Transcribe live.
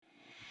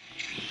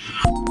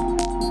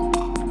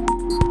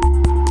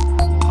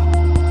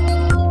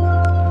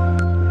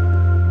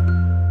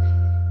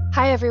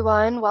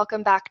everyone.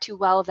 Welcome back to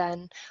Well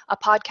Then, a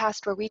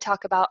podcast where we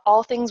talk about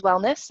all things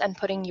wellness and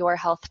putting your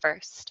health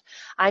first.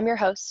 I'm your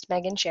host,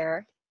 Megan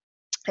Scherer,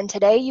 and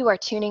today you are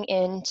tuning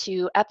in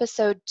to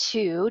episode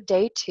 2,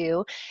 day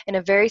 2, in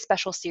a very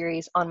special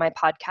series on my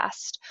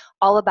podcast,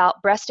 all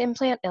about breast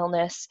implant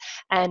illness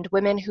and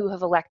women who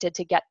have elected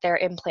to get their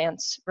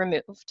implants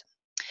removed.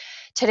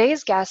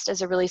 Today's guest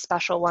is a really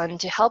special one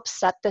to help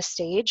set the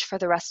stage for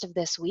the rest of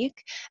this week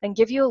and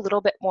give you a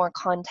little bit more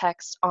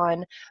context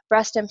on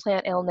breast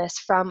implant illness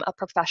from a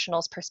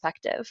professional's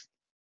perspective.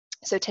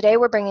 So today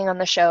we're bringing on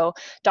the show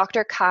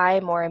Dr. Kai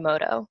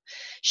Morimoto.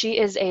 She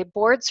is a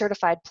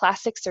board-certified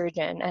plastic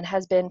surgeon and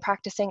has been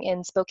practicing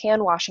in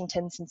Spokane,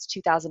 Washington since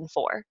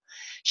 2004.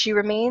 She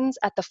remains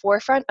at the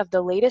forefront of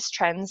the latest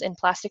trends in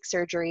plastic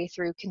surgery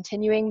through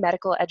continuing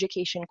medical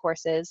education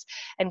courses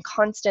and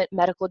constant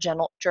medical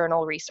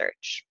journal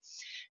research.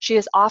 She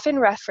is often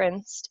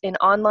referenced in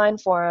online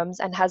forums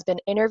and has been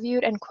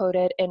interviewed and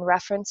quoted in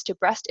reference to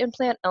breast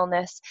implant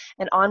illness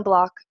and en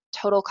bloc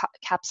total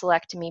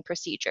capsulectomy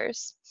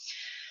procedures.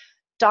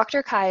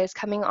 Dr. Kai is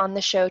coming on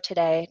the show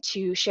today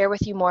to share with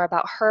you more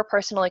about her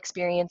personal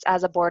experience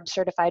as a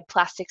board-certified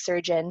plastic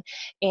surgeon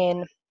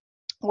in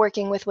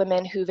working with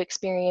women who've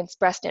experienced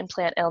breast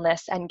implant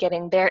illness and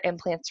getting their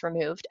implants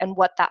removed and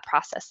what that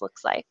process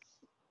looks like.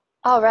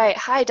 All right.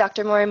 Hi,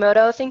 Dr.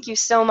 Morimoto. Thank you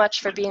so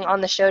much for being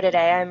on the show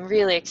today. I'm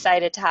really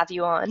excited to have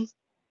you on.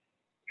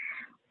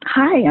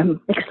 Hi,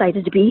 I'm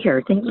excited to be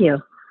here. Thank you.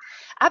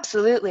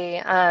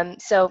 Absolutely.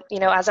 So,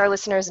 as our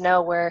listeners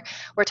know, we're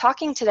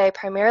talking today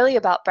primarily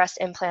about breast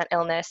implant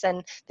illness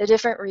and the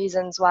different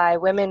reasons why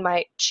women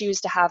might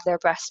choose to have their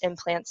breast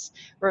implants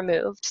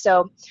removed.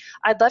 So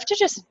I'd love to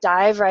just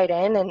dive right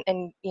in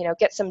and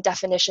get some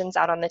definitions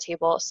out on the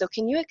table. So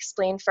can you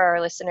explain for our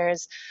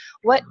listeners,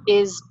 what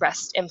is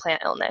breast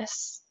implant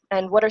illness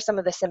and what are some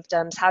of the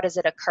symptoms? How does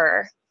it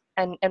occur?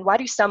 And why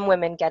do some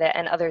women get it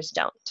and others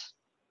don't?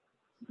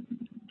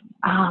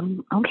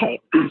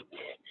 Okay.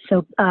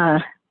 So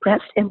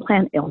breast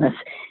implant illness,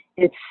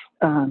 it's,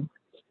 I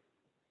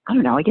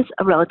guess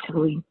a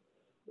relatively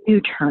new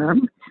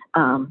term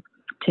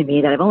to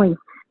me that I've only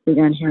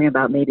begun hearing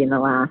about maybe in the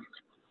last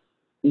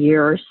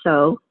year or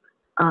so.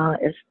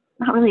 It's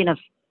not really an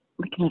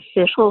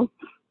official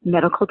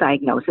medical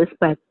diagnosis,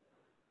 but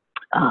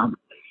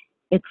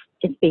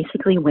it's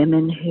basically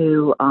women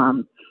who,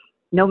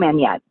 no men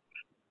yet,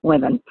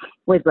 women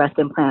with breast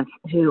implants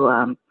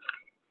who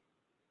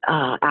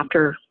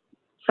after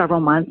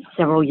several months,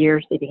 several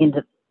years, they begin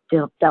to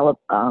develop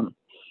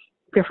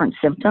different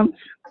symptoms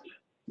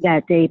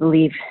that they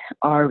believe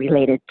are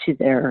related to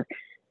their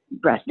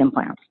breast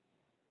implants.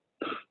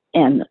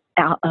 And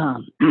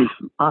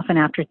often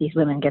after these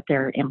women get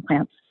their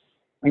implants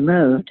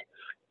removed,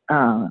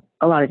 a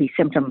lot of these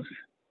symptoms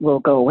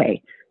will go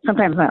away.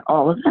 Sometimes not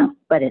all of them,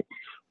 but it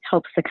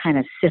helps to kind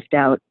of sift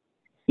out,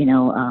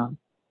 your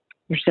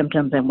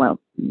symptoms and what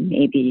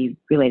may be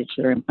related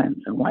to their implants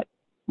and what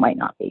might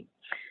not be.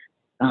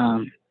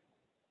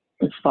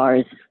 As far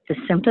as the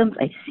symptoms,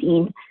 I've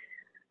seen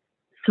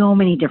so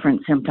many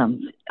different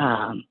symptoms,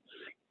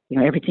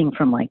 everything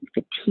from like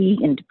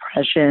fatigue and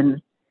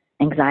depression,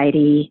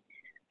 anxiety,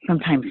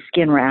 sometimes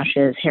skin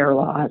rashes, hair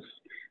loss,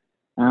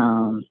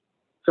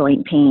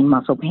 joint pain,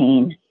 muscle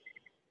pain.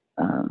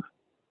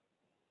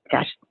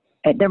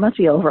 There must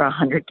be over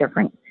 100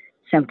 different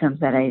symptoms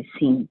that I've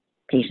seen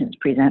patients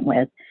present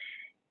with.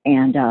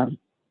 And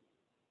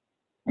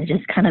it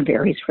just kind of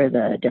varies for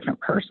the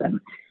different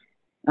person.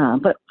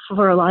 But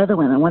for a lot of the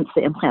women, once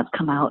the implants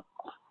come out,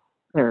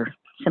 their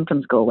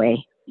symptoms go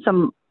away.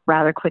 Some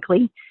rather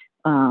quickly.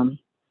 Some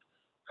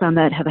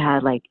that have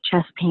had like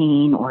chest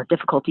pain or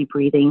difficulty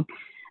breathing,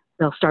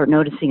 they'll start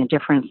noticing a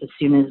difference as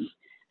soon as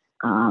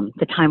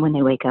the time when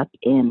they wake up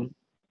in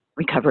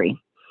recovery.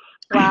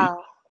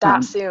 Wow,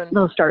 that soon.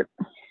 They'll start.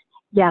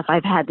 Yes,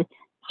 I've had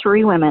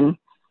 3 women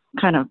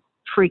kind of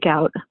freak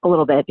out a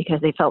little bit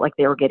because they felt like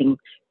they were getting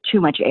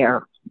too much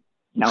air,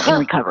 in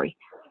recovery.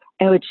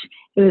 Which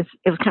it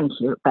was kind of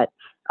cute, but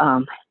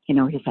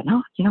he said,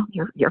 no,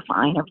 you're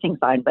fine, everything's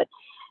fine. But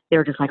they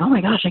were just like, oh my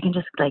gosh, I can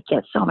just like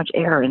get so much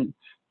air, and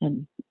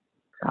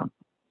so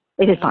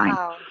they did fine.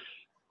 Wow.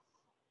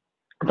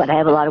 But I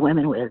have a lot of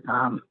women with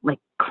like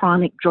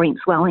chronic joint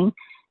swelling,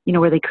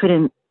 where they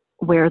couldn't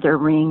wear their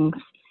rings,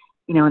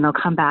 and they'll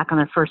come back on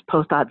their first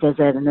post-op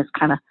visit and just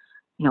kind of,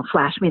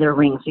 flash me their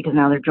rings because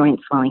now their joint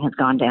swelling has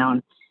gone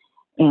down.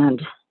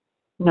 And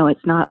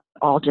it's not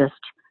all just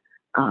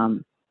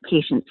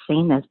patients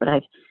saying this, but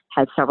I've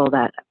had several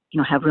that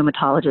have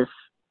rheumatologists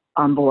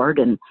on board,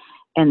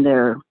 and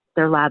their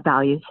lab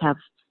values have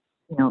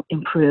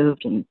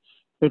improved, and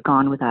they've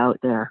gone without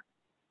their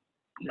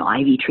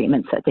IV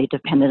treatments that they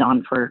depended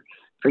on for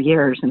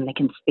years, and they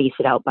can space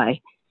it out by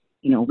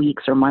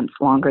weeks or months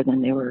longer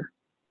than they were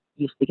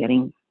used to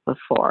getting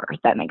before, if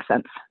that makes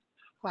sense.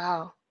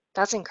 Wow.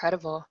 That's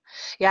incredible.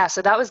 Yeah,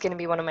 so that was going to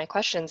be one of my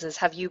questions is,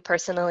 have you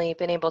personally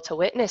been able to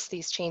witness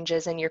these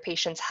changes in your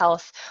patient's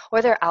health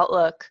or their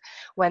outlook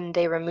when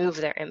they remove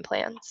their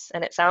implants?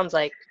 And it sounds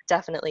like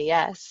definitely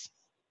yes.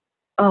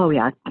 Oh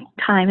yeah,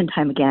 time and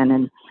time again.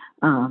 And,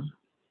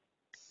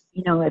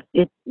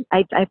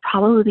 I've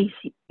probably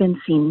been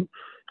seeing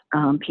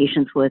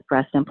patients with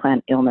breast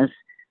implant illness,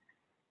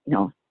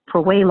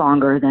 for way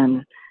longer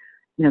than,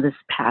 this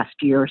past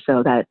year or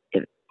so that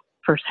it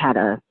first had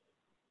a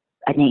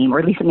name, or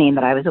at least a name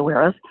that I was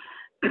aware of.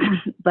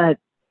 But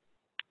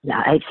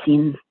yeah, I've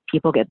seen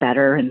people get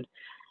better, and,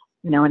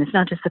 and it's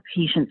not just the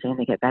patient saying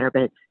they get better,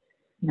 but it's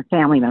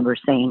family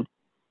members saying,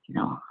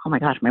 oh my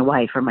gosh, my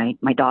wife or my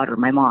daughter,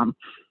 my mom,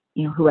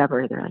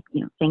 whoever, they're like,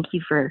 thank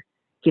you for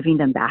giving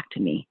them back to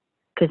me,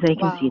 because they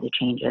can see Wow. the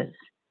changes.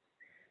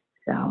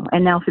 So,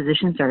 and now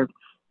physicians are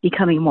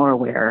becoming more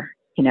aware,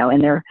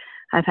 and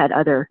I've had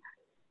other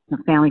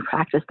family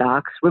practice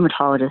docs,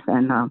 rheumatologists,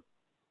 and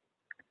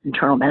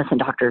internal medicine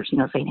doctors,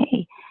 saying,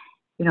 hey,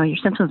 your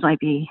symptoms might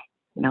be,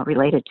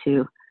 related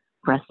to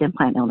breast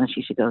implant illness.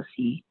 You should go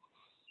see,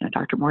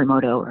 Dr.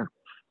 Morimoto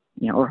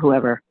or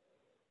whoever.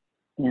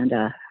 And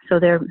so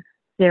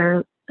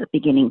they're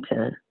beginning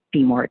to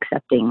be more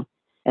accepting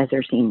as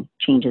they're seeing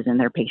changes in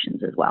their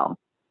patients as well.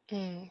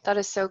 That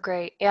is so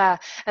great. Yeah.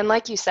 And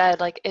like you said,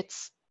 like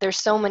there's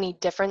so many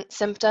different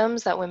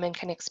symptoms that women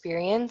can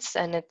experience,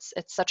 and it's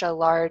such a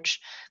large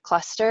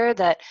cluster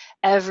that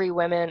every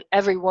woman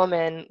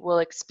will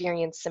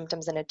experience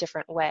symptoms in a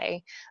different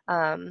way.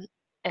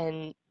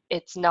 And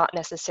it's not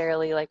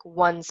necessarily like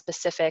one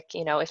specific,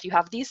 if you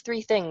have these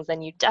three things,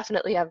 then you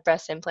definitely have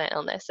breast implant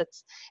illness.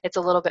 It's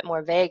a little bit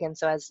more vague. And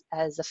so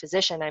as a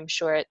physician, I'm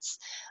sure it's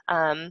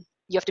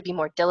you have to be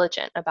more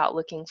diligent about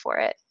looking for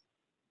it.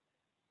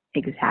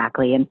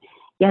 Exactly. And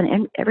yeah,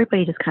 and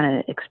everybody just kind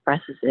of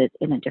expresses it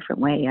in a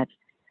different way.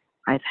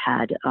 I've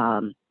had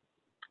 3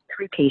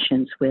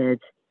 patients with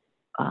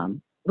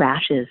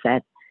rashes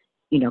that,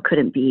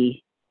 couldn't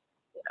be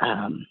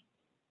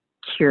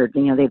cured.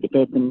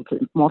 They've been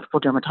to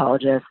multiple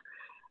dermatologists,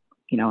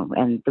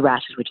 and the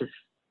rashes would just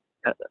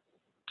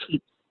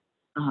keep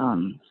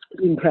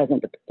being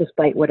present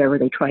despite whatever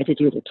they tried to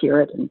do to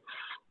cure it. And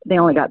they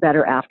only got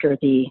better after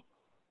the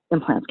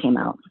implants came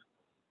out.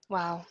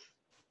 Wow.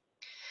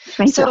 Which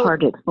makes it So,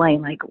 hard to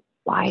explain, like,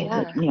 why is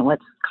it, yeah.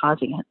 what's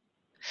causing it.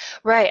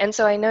 Right. And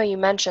so I know you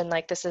mentioned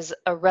like this is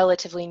a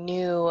relatively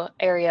new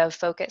area of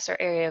focus or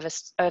area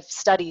of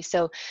study.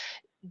 So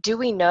do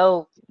we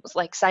know,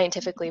 like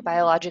scientifically,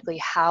 biologically,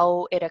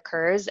 how it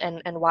occurs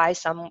and why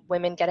some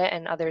women get it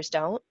and others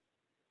don't?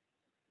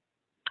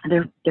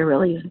 There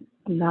really is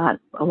not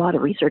a lot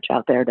of research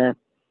out there to,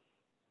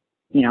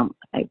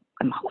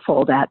 I'm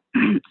hopeful that,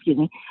 excuse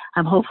me,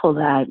 I'm hopeful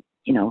that,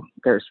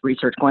 there's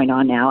research going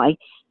on now.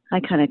 I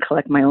kind of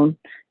collect my own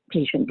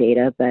patient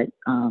data, but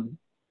I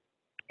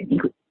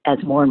think as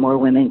more and more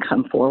women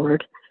come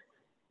forward,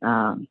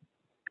 there'll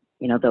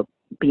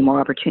be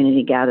more opportunity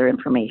to gather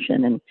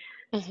information and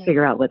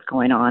figure out what's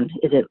going on.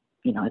 Is it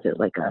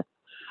like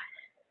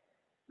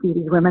do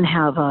these women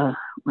have a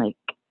like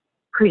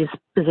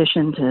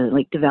predisposition to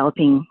like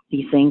developing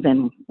these things,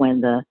 and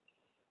when the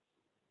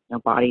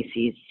body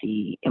sees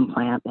the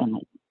implant and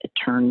it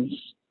turns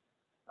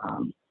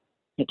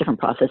different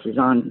processes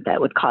on that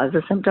would cause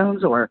the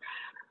symptoms, or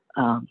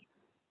I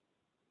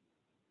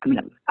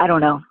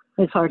don't know.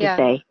 It's hard to Yeah.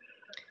 say.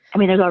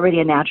 There's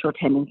already a natural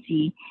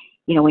tendency,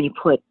 when you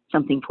put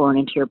something foreign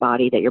into your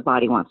body, that your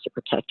body wants to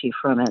protect you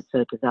from it.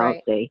 So it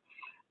develops Right. a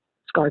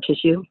scar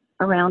tissue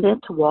around it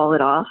to wall it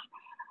off.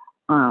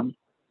 And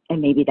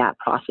maybe that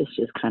process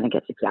just kind of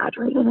gets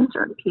exaggerated in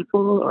certain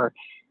people, or,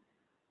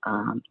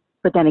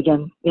 but then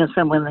again,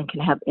 some women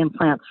can have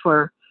implants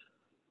for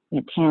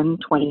 10,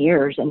 20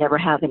 years and never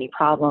have any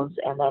problems.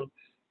 And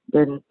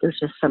then there's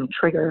just some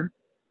trigger,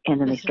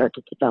 and then they start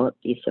to develop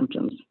these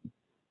symptoms.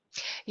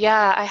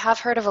 Yeah, I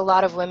have heard of a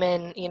lot of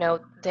women,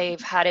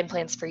 they've had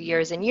implants for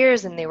years and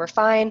years and they were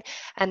fine.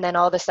 And then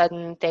all of a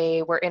sudden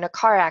they were in a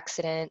car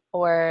accident,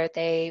 or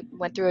they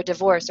went through a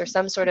divorce or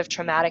some sort of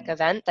traumatic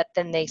event that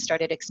then they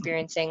started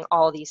experiencing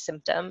all these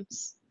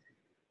symptoms.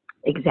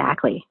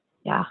 Exactly.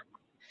 Yeah.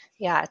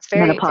 Yeah, it's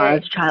very, very Menopause,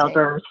 interesting.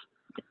 childbirth.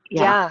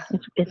 Yeah.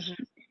 Yeah.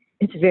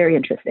 It's very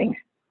interesting.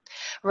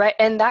 Right,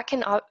 and that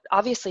can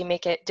obviously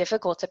make it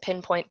difficult to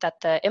pinpoint that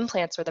the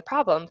implants were the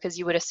problem, because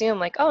you would assume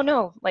like, oh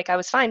no, like I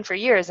was fine for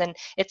years and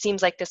it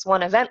seems like this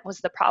one event was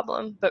the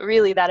problem, but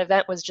really that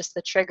event was just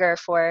the trigger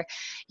for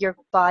your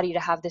body to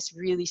have this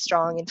really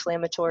strong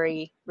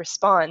inflammatory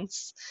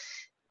response.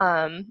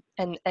 And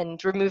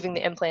removing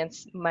the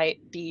implants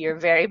might be your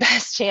very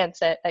best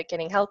chance at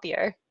getting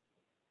healthier.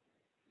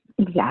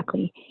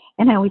 Exactly.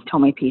 And I always tell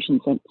my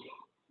patients that,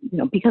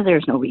 because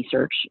there's no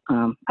research,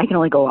 I can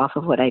only go off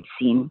of what I've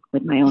seen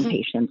with my own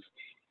patients.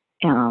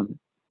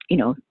 You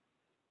know,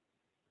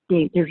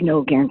 there's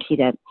no guarantee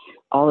that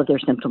all of their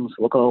symptoms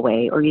will go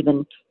away, or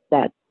even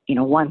that,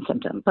 one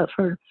symptom. But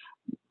for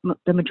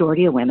the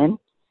majority of women,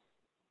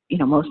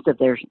 most of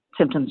their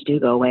symptoms do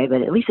go away,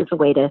 but at least it's a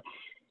way to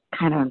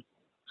kind of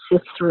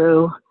sift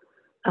through,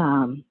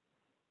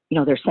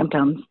 their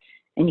symptoms,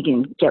 and you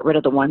can get rid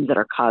of the ones that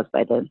are caused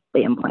by the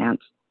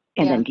implants,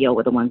 and Yeah, then deal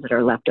with the ones that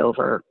are left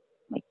over,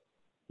 like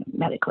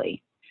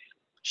medically.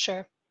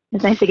 sure.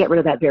 It's nice to get rid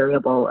of that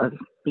variable of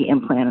the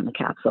implant and the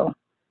capsule.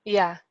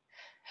 Yeah.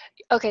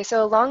 Okay,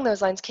 so along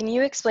those lines, can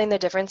you explain the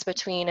difference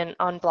between an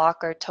en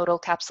bloc or total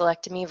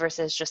capsulectomy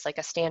versus just like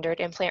a standard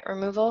implant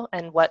removal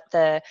and what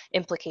the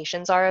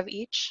implications are of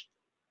each?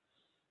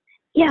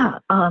 Yeah.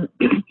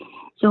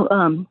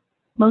 So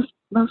most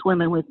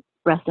women with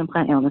breast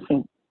implant illness,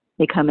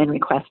 they come in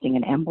requesting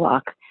an en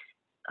bloc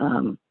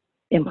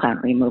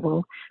implant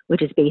removal,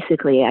 which is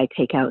basically I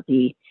take out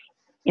the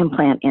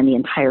implant and the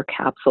entire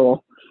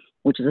capsule,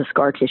 which is a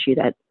scar tissue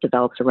that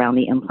develops around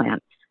the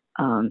implant,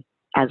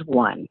 as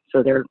one.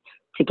 So they're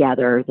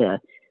together. The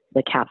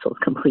capsule is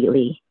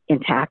completely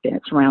intact and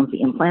it surrounds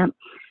the implant.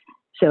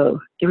 So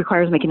it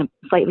requires making a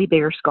slightly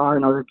bigger scar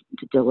in order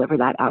to deliver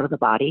that out of the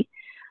body.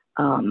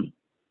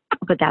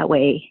 But that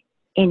way,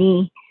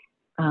 any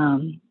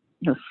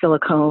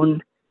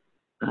silicone,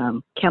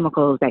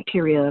 chemicals,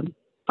 bacteria,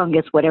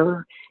 fungus,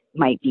 whatever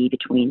might be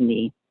between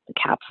the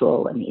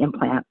capsule and the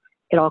implant,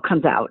 it all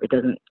comes out. It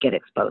doesn't get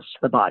exposed to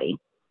the body.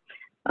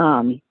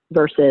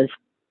 Versus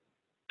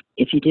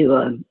if you do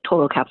a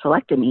total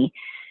capsulectomy,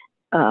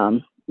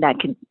 that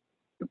could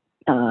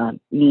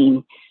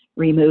mean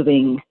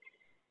removing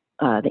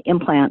the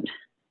implant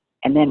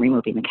and then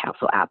removing the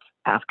capsule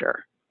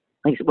after.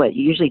 Like what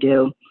you usually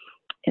do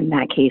in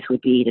that case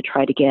would be to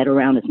try to get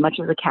around as much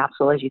of the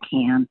capsule as you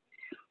can,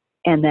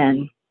 and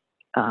then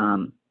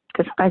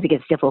because sometimes it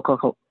gets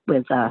difficult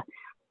with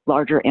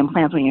larger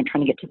implants when you're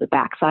trying to get to the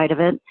back side of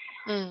it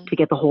to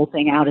get the whole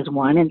thing out as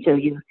one, and so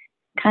you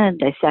kind of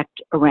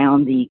dissect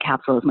around the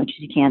capsule as much as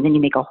you can, then you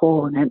make a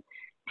hole in it,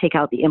 take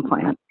out the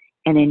implant,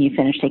 and then you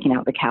finish taking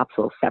out the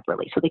capsule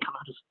separately. So they come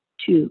out as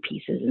two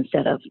pieces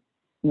instead of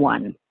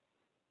one.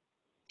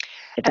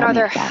 And are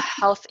there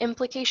health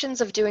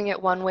implications of doing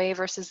it one way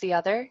versus the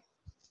other?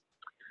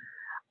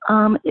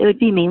 It would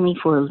be mainly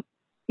for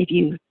if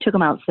you took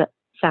them out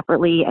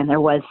separately and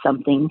there was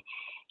something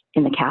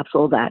in the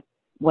capsule that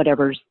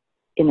whatever's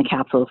in the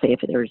capsule, say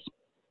if there's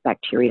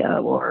bacteria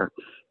or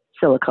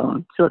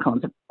silicone's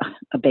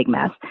a big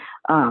mess.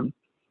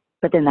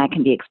 But then that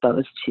can be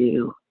exposed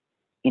to,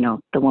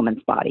 the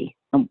woman's body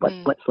and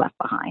what's left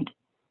behind.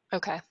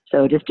 Okay.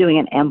 So just doing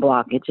an en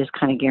bloc, it just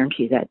kind of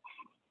guarantees that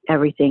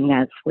everything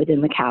that's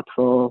within the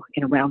capsule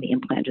and around the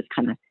implant just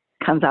kind of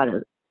comes out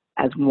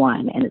as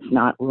one, and it's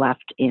not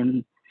left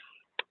in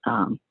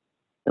the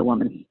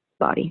woman's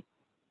body.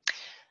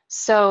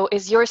 So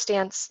is your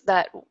stance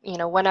that,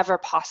 whenever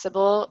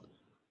possible,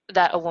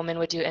 that a woman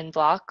would do en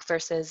bloc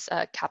versus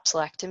a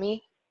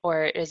capsulectomy,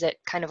 or is it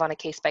kind of on a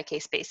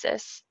case-by-case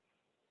basis?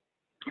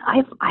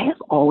 I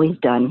have always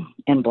done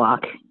en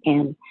bloc,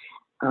 and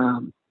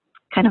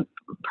kind of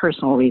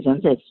personal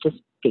reasons. It's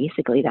just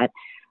basically that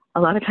a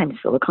lot of times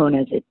silicone,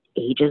 as it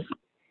ages,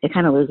 it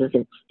kind of loses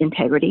its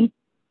integrity,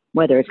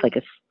 whether it's like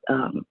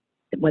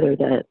whether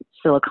the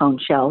silicone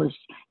shell is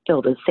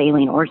filled with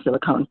saline or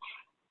silicone,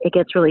 it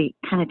gets really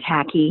kind of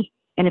tacky.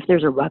 And if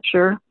there's a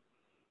rupture,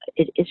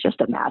 it's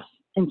just a mess.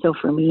 And so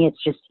for me,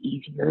 it's just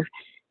easier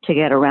to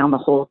get around the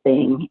whole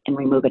thing and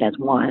remove it as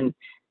one,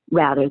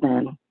 rather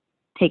than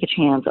take a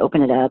chance,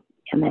 open it up,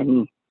 and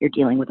then you're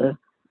dealing with a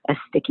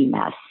sticky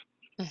mess.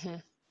 Mm-hmm.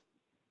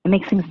 It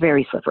makes things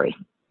very slippery.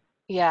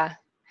 Yeah.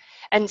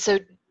 And so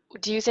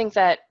do you think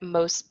that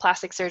most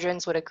plastic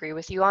surgeons would agree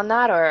with you on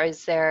that, or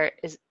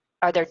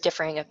are there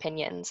differing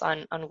opinions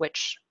on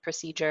which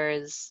procedure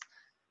is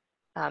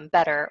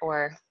better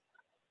or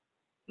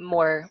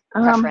more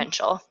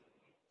preferential?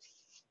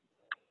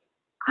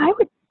 I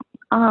would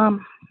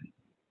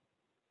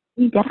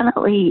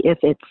definitely, if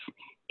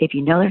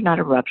there's not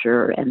a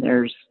rupture and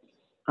there's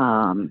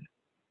and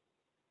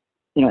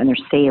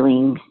there's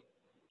saline,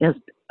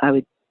 I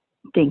would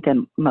think that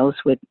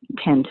most would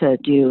tend to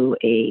do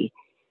a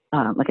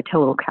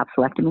total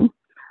capsulectomy.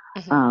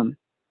 Mm-hmm.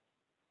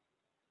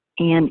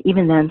 And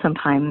even then,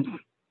 sometimes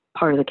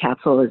part of the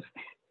capsule is,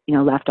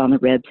 left on the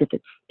ribs if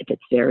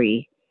it's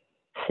very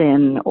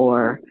thin,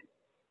 or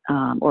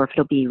if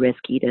it'll be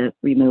risky to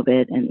remove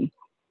it and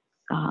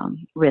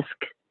risk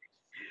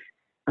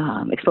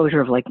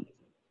exposure of like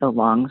the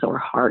lungs or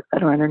heart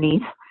that are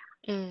underneath.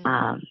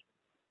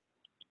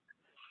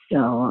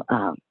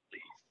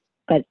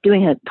 But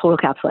doing a total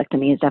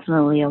capsulectomy is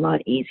definitely a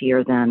lot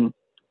easier than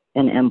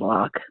an en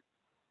bloc.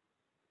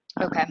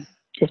 Okay.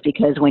 Just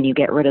because when you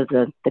get rid of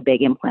the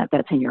big implant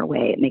that's in your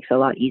way, it makes it a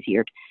lot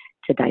easier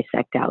to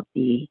dissect out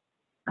the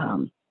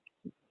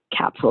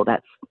capsule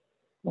that's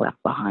left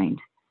behind.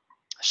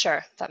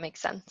 Sure, that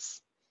makes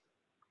sense.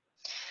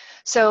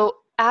 So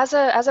as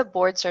a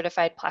board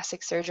certified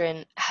plastic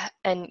surgeon,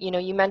 and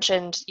you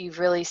mentioned you've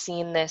really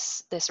seen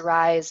this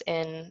rise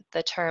in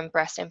the term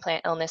breast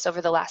implant illness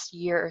over the last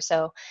year or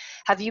so.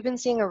 Have you been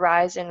seeing a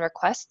rise in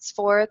requests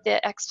for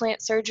the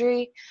explant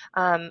surgery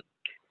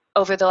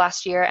over the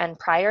last year and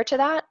prior to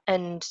that?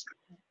 And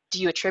do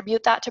you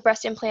attribute that to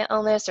breast implant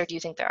illness, or do you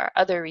think there are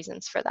other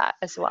reasons for that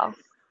as well?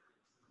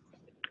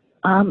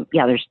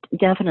 Yeah, there's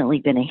definitely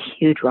been a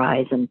huge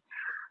rise, and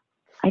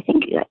I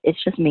think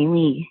it's just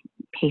mainly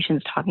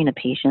patients talking to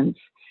patients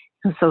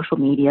on social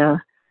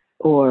media,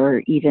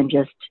 or even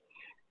just,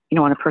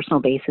 on a personal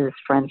basis,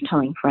 friends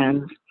telling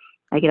friends.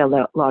 I get a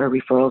lot of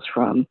referrals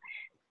from,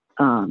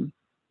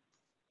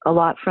 a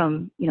lot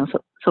from,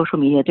 social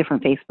media,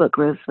 different Facebook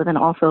groups, but then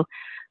also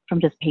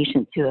from just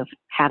patients who have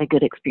had a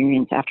good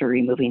experience after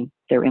removing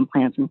their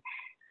implants. And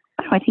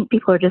I think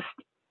people are just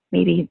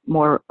maybe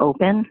more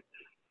open,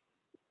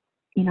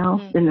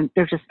 and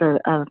there's just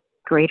a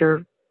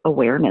greater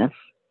awareness.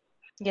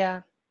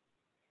 Yeah.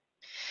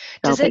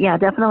 But yeah,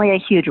 definitely a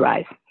huge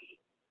rise.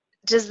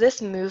 Does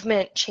this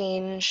movement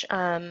change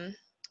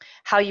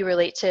how you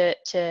relate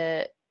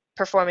to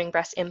performing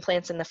breast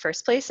implants in the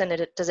first place?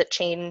 And does it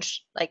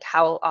change like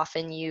how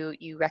often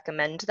you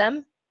recommend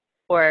them,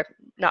 or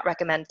not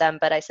recommend them,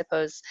 but I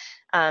suppose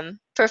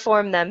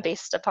perform them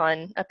based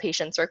upon a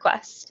patient's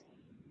request?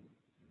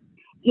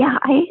 Yeah,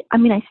 I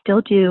mean, I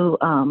still do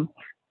a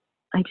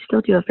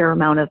fair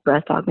amount of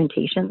breast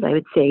augmentations. I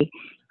would say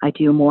I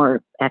do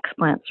more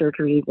explant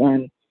surgery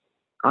than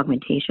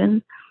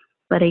augmentation,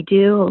 but I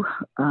do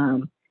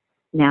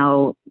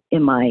now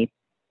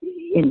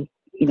in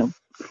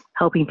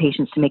helping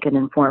patients to make an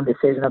informed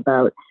decision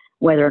about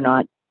whether or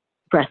not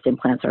breast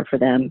implants are for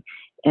them,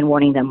 and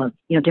warning them of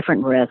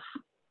different risks.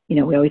 We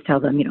always tell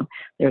them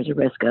there's a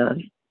risk of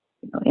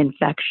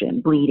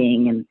infection,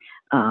 bleeding,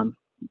 and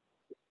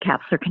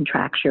capsular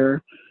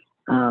contracture.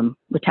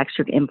 With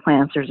textured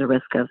implants, there's a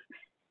risk of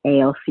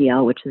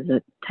ALCL, which is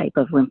a type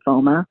of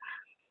lymphoma.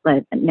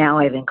 But now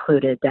I've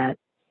included that,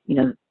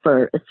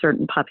 for a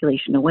certain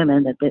population of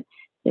women, that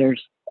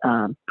there's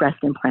breast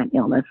implant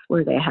illness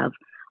where they have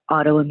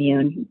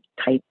autoimmune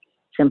type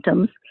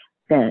symptoms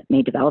that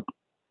may develop.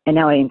 And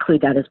now I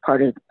include that as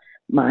part of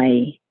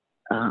my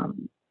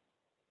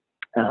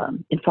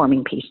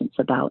informing patients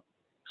about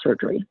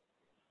surgery.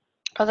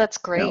 Oh, that's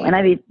great. So, and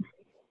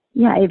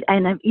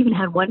I've even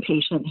had one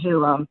patient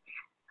who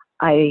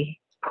I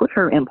put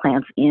her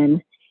implants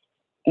in,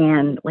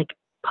 and like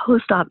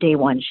post-op day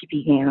 1, she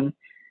began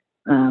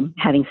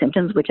having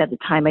symptoms, which at the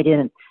time I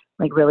didn't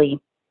really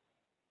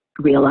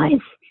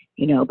realize,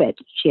 but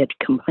she had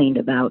complained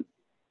about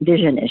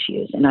vision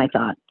issues, and I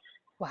thought,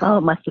 wow, oh,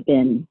 it must have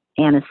been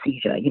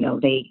anesthesia.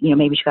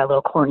 Maybe she got a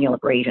little corneal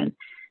abrasion,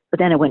 but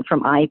then it went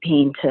from eye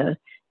pain to,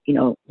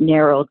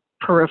 narrowed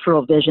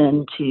peripheral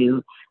vision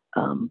to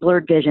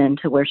blurred vision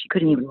to where she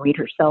couldn't even read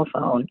her cell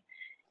phone.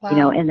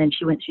 Wow. And then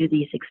she went through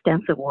these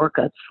extensive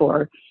workups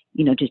for,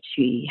 did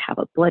she have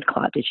a blood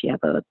clot? Did she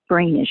have a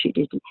brain issue?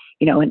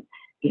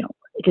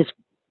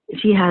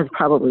 She has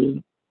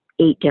probably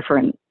 8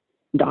 different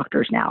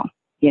doctors now,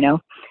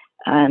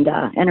 and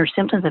her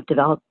symptoms have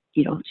developed,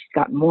 she's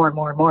gotten more and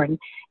more and more, and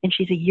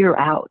she's a year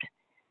out.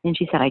 And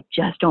she said, I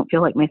just don't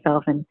feel like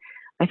myself. And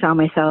I found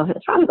myself,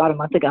 it's probably about a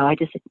month ago, I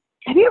just said,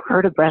 have you ever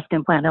heard of breast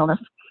implant illness?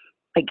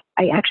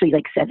 I actually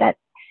said that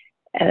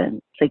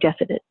and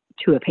suggested it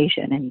to a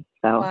patient. And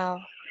so wow.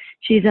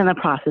 She's in the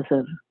process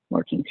of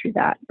working through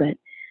that. But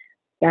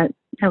that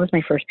was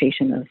my first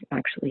patient of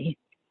actually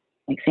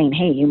saying,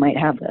 hey, you might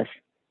have this.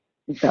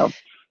 And so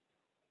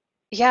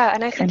yeah,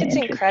 and I think it's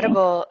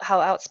incredible how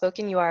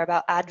outspoken you are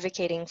about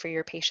advocating for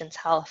your patient's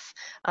health,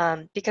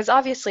 because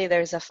obviously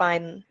there's a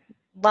fine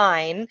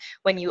line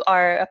when you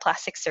are a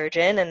plastic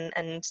surgeon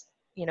and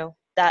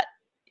that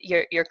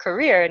your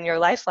career and your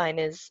lifeline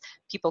is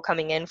people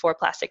coming in for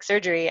plastic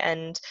surgery,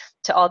 and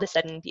to all of a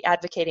sudden be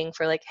advocating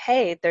for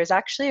hey, there's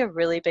actually a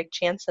really big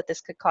chance that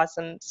this could cause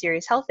some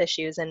serious health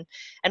issues, and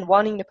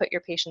wanting to put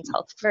your patient's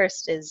health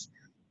first is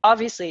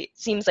obviously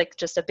seems like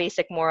just a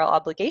basic moral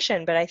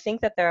obligation, but I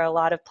think that there are a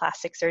lot of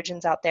plastic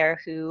surgeons out there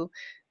who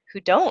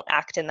don't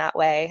act in that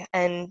way.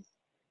 And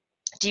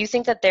do you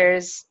think that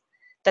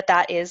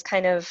that is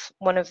kind of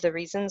one of the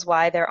reasons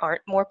why there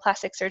aren't more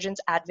plastic surgeons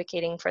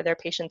advocating for their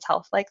patients'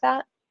 health like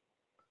that?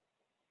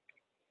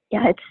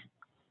 Yeah,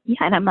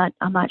 and I'm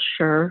not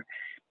sure,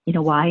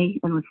 why,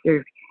 unless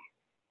they're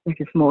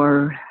just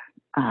more.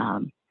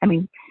 I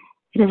mean,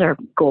 it is our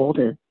goal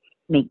to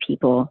make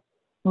people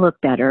look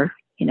better,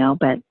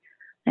 but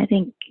I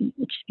think it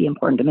should be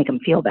important to make them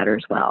feel better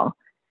as well,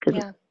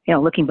 because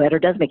looking better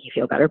does make you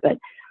feel better. But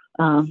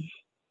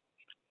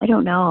I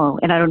don't know,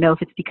 and I don't know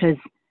if it's because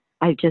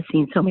I've just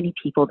seen so many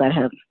people that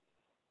have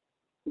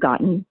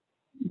gotten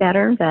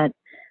better that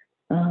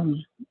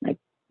I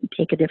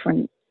take a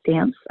different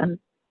stance.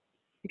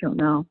 I don't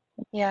know.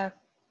 Yeah.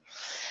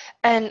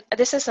 And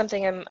this is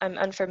something I'm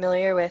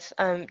unfamiliar with.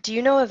 Do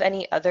you know of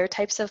any other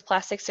types of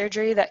plastic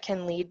surgery that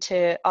can lead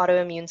to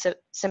autoimmune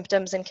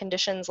symptoms and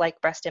conditions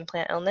like breast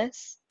implant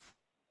illness?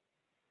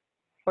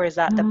 Or is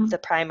that the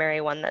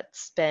primary one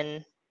that's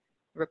been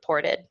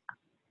reported?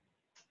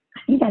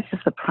 I think that's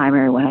just the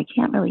primary one. I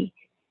can't really,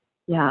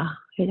 I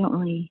don't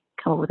really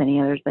come up with any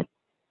others, but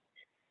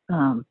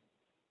I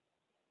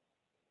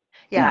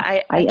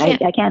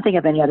can't think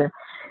of any other.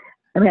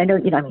 I mean, I know,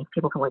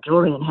 people can wear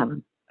jewelry and have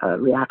a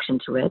reaction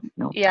to it.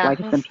 Why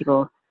do some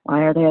people,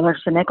 why are they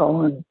allergic to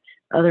nickel and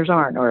others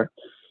aren't? Or,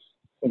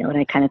 and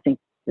I kind of think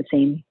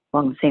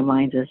along the same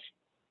lines as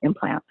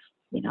implants,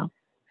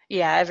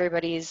 Yeah,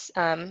 everybody's,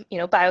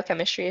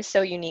 biochemistry is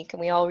so unique,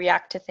 and we all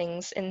react to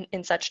things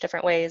in such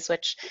different ways,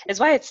 which is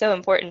why it's so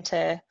important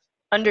to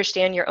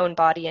understand your own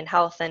body and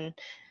health, and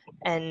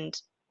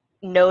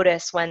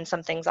notice when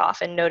something's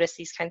off, and notice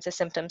these kinds of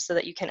symptoms so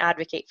that you can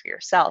advocate for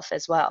yourself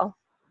as well.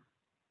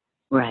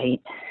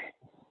 Right.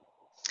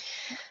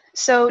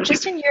 So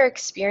just in your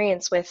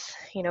experience with,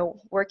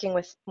 working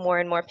with more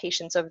and more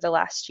patients over the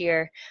last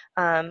year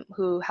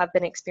who have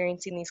been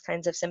experiencing these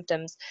kinds of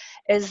symptoms,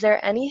 is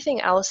there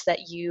anything else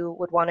that you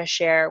would want to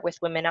share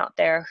with women out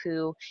there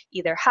who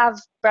either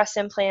have breast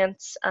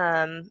implants,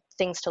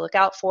 things to look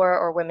out for,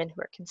 or women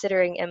who are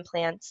considering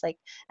implants, like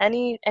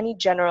any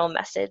general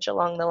message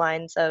along the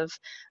lines of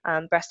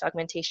breast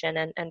augmentation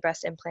and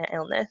breast implant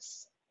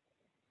illness?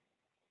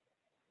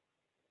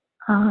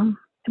 I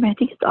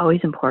think it's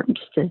always important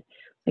just to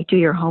do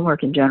your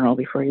homework in general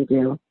before you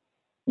do,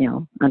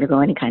 undergo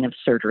any kind of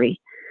surgery.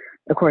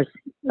 Of course,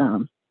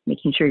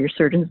 making sure your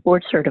surgeon's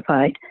board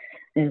certified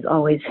is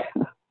always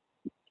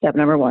step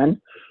number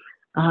one.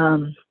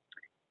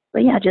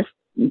 But yeah, just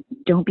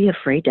don't be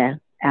afraid to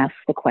ask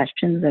the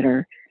questions that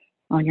are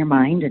on your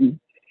mind, and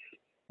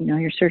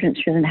your surgeon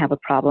shouldn't have a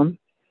problem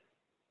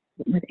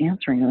with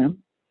answering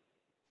them.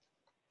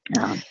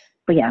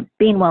 But yeah,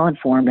 being well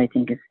informed, I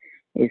think,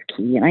 is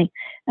key. And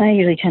I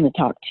usually tend to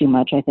talk too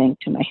much, I think,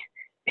 to my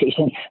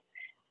patients.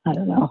 I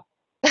don't know.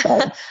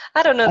 But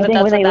I don't know that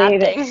that's a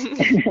bad thing.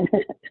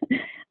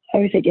 I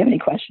always say, do you have any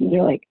questions?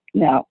 They're like,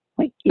 no.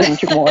 Like, you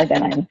answered more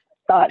than I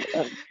thought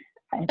I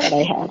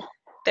had.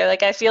 They're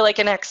like, I feel like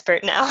an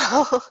expert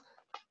now.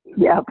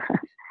 Yep.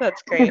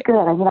 That's great. It's good.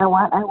 I mean, I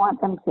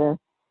want them to,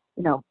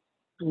 be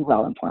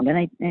well informed, and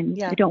I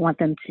don't want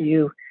them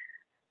to,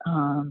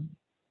 I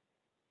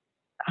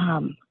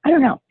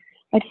don't know.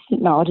 I just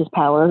think knowledge is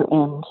power,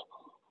 and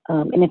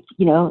if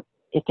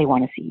they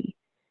want to see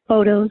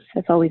photos,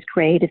 that's always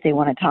great. If they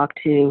want to talk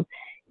to,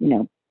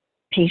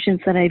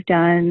 patients that I've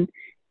done,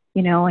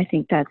 I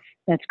think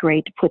that's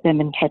great to put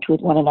them in touch with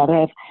one another.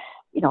 I have,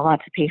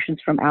 lots of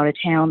patients from out of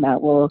town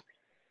that will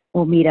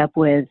meet up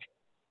with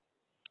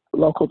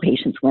local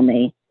patients when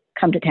they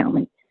come to town.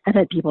 And I've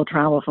had people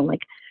travel from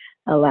like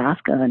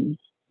Alaska and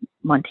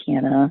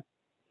Montana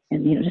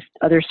and, just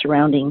other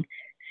surrounding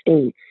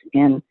states.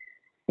 And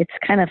it's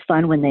kind of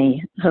fun when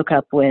they hook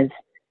up with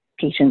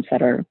patients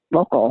that are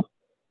local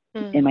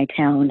in my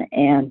town,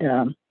 and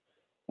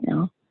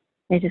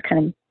they just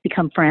kind of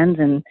become friends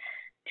and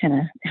kind of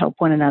help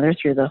one another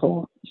through the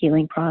whole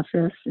healing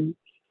process. And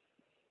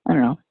I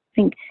don't know, I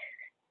think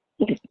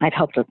I've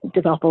helped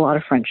develop a lot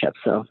of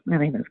friendships, so I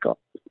think that's cool.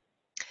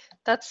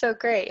 That's so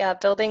great. Yeah,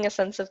 building a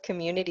sense of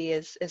community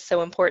is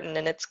so important,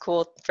 and it's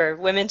cool for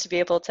women to be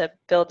able to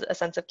build a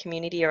sense of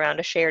community around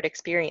a shared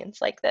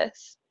experience like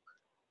this.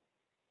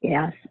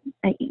 Yes.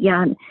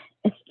 Yeah.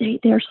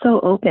 They're so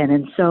open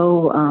and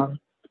so,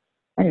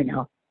 I don't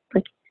know,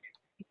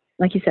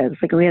 like you said,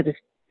 it's like we have this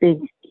big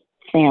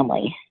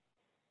family.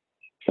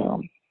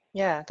 So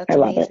yeah, that's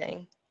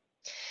amazing.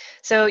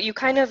 So you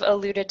kind of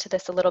alluded to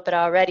this a little bit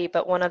already,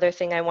 but one other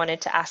thing I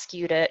wanted to ask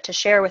you to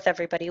share with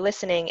everybody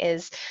listening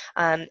is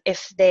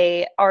if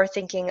they are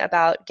thinking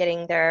about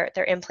getting their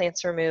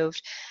implants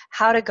removed,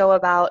 how to go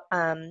about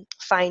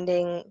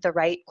finding the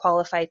right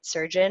qualified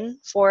surgeon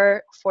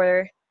for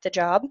the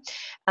job.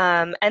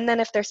 And then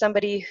if there's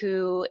somebody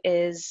who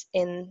is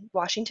in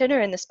Washington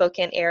or in the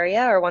Spokane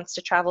area or wants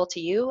to travel to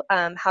you,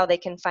 how they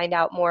can find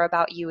out more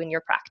about you and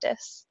your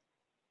practice.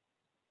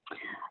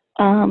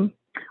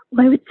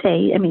 Well, I would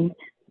say,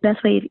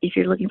 best way if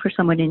you're looking for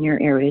someone in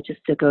your area,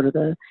 just to go to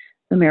the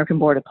American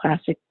Board of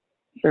Plastic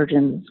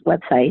Surgeons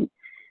website,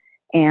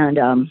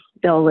 and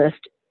they'll list,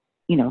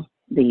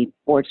 the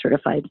board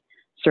certified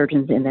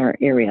surgeons in their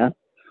area.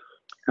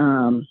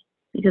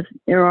 Because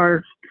there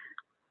are,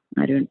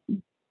 even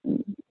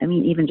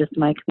just in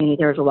my community,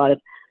 there's a lot of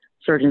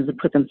surgeons that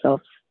put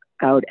themselves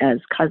out as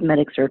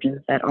cosmetic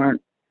surgeons that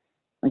aren't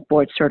like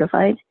board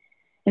certified.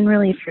 And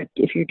really,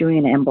 if you're doing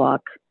an en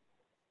bloc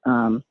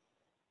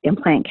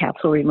implant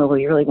capsule removal,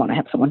 you really want to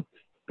have someone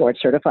board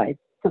certified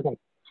so that,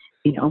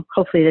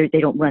 hopefully they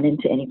don't run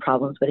into any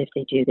problems, but if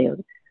they do,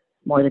 they'll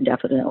more than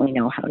definitely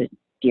know how to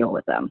deal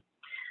with them.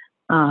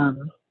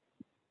 And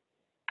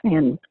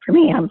for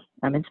me, I'm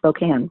in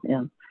Spokane,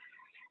 so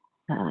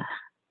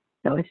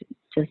it's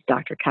just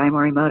Dr. Kai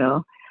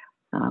Morimoto.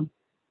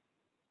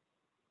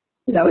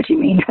 Is that what you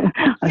mean?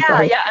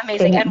 Yeah,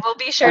 amazing. And we'll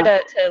be sure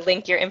to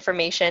link your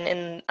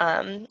information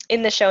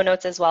in the show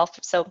notes as well.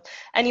 So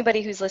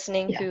anybody who's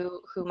listening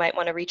who might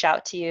want to reach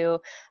out to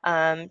you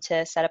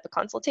to set up a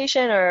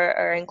consultation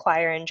or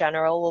inquire in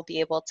general will be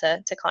able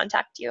to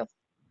contact you.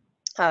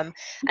 And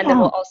then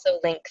we'll also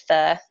link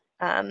the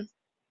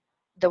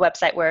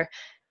website where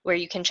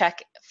you can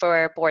check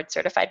for board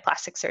certified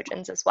plastic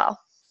surgeons as well.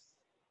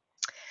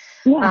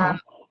 Yeah.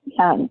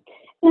 And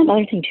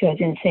another thing too, I was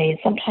going to say is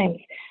sometimes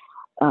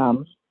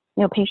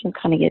patients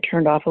kind of get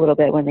turned off a little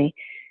bit when they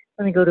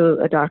go to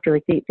a doctor,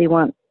 like they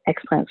want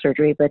explant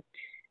surgery, but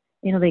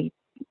the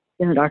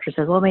doctor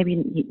says, well, maybe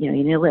you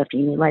need a lift,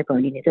 you need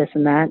lipo, you need this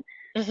and that.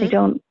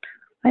 Mm-hmm.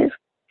 I just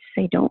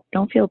say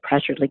don't feel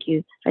pressured.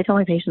 I tell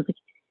my patients,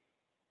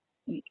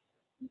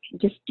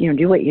 just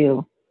do what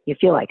you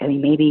feel like.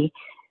 Maybe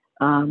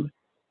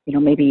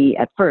maybe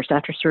at first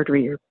after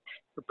surgery, your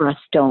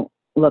breasts don't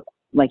look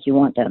like you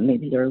want them.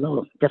 Maybe they're a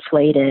little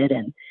deflated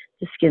and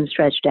the skin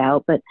stretched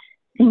out, but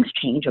things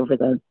change over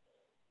the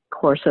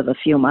course of a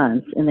few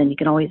months. And then you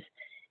can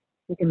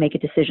make a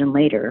decision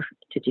later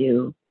to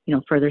do,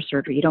 further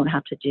surgery. You don't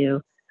have to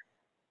do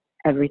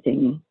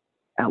everything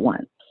at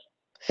once.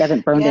 You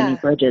haven't burned any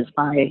bridges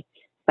by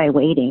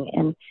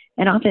waiting.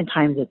 And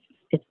oftentimes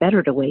it's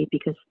better to wait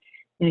because,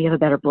 you have a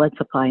better blood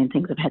supply and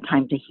things have had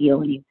time to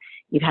heal, and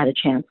you've had a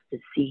chance to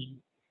see,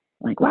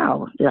 like,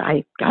 wow,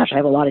 I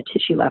have a lot of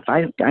tissue left.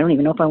 I don't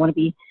even know if I want to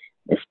be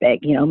this big.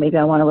 Maybe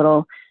I want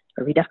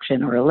a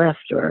reduction or a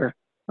lift or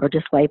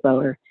just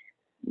lipo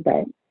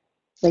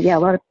but yeah, a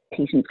lot of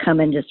patients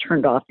come in just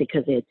turned off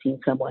because they had seen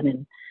someone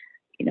and,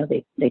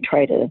 they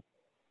try to,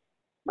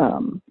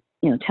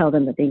 tell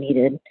them that they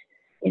needed,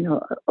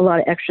 a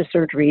lot of extra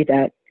surgery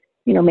that,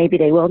 maybe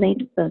they will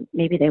need, but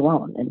maybe they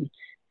won't. And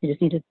they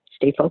just need to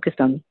stay focused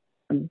on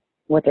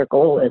what their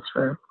goal is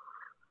for,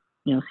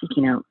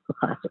 seeking out a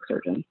plastic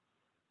surgeon.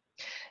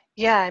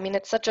 Yeah, I mean,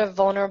 it's such a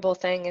vulnerable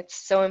thing. It's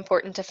so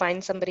important to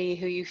find somebody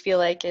who you feel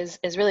like is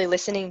really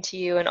listening to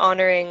you and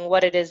honoring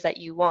what it is that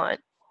you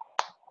want.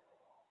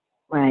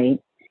 Right.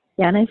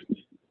 Yeah, and it's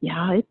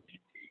kind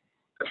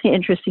of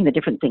interesting the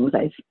different things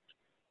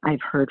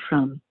I've heard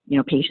from,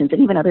 patients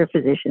and even other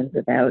physicians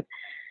about.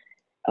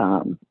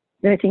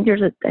 I think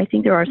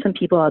there are some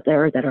people out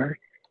there that are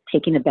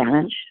taking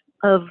advantage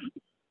of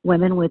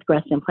women with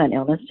breast implant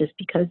illness just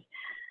because,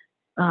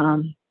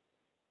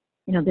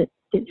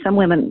 that some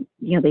women,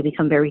 they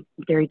become very,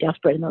 very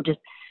desperate and they'll just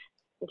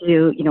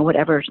do,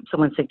 whatever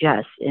someone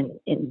suggests.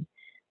 In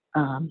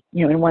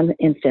one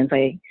instance,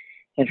 I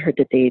had heard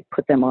that they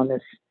put them on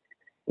this,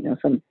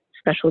 some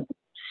special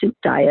soup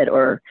diet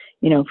or,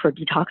 for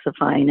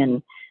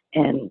detoxifying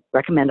and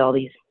recommend all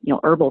these,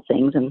 herbal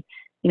things. And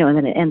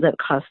then it ends up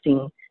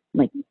costing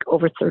like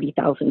over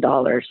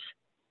 $30,000.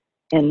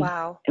 And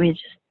wow. I mean,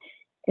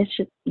 it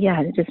just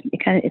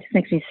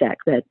makes me sick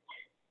that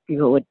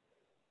people would,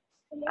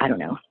 I don't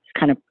know,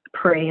 kind of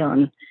prey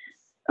on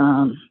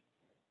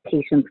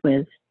patients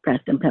with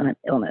breast implant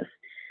illness.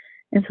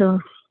 And so,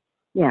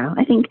 yeah,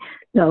 I think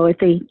though if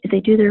they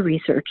do their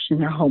research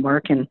and their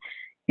homework and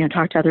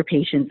talk to other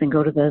patients and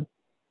go to the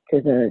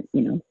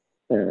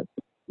the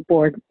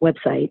board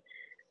website,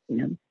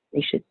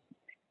 they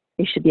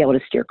should be able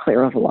to steer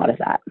clear of a lot of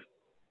that.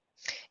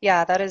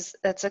 Yeah,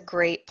 that's a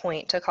great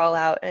point to call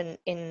out. And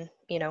in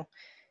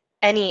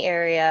any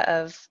area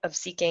of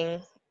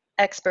seeking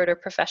expert or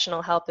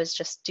professional help is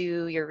just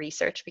do your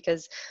research,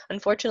 because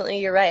unfortunately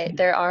you're right,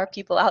 there are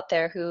people out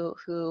there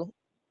who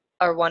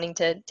are wanting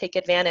to take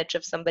advantage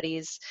of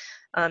somebody's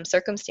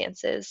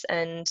circumstances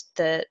and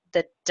the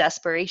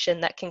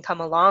desperation that can come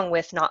along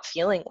with not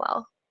feeling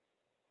well.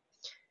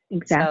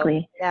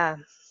 Exactly. So,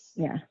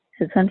 yeah,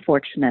 it's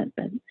unfortunate,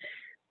 but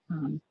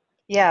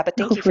but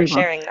thank you for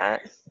sharing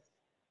that.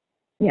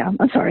 Yeah,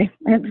 I'm sorry,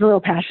 I'm a little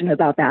passionate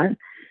about that.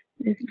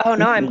 Oh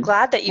no, I'm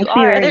glad that you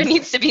are. There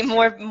needs to be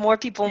more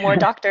people, more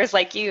doctors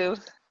like you.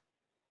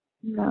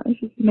 No, it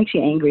just makes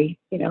you angry,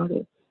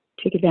 to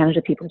take advantage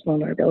of people's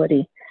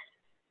vulnerability.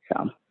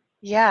 So.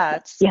 Yeah.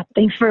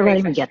 Thanks for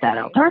letting me get that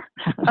out there.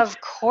 Of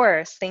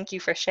course. Thank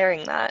you for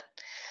sharing that.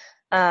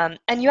 And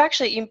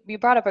you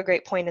brought up a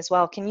great point as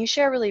well. Can you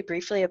share really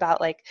briefly about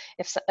like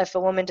if a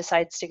woman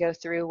decides to go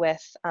through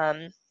with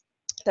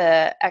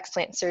the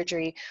explant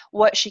surgery,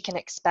 what she can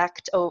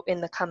expect in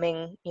the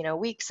coming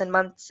weeks and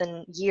months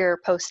and year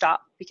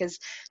post-op? Because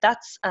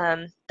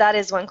that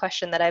is one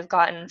question that I've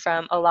gotten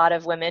from a lot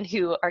of women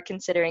who are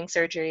considering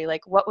surgery.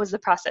 Like, what was the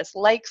process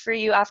like for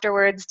you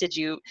afterwards? Did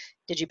you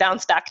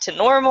bounce back to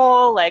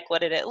normal? Like, what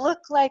did it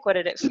look like? What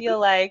did it feel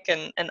like?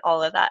 And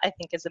all of that, I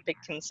think, is a big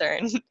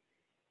concern.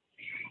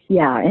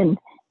 Yeah, and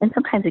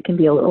sometimes it can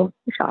be a little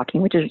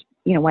shocking, which is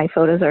why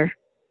photos are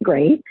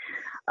great.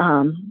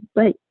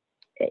 But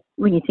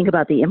when you think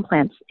about the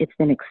implants, it's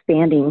been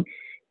expanding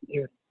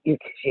your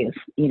tissues,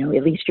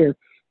 at least your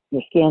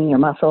skin, your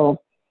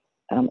muscle,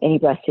 any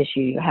breast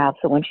tissue you have.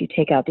 So once you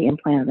take out the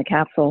implant and the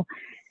capsule,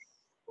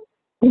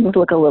 things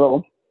look a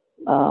little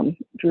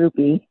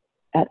droopy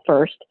at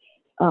first.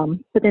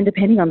 But then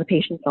depending on the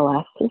patient's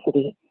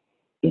elasticity,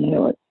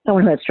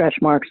 someone who has stretch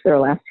marks, their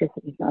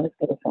elasticity is not as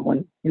good as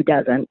someone who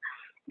doesn't.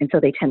 And so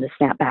they tend to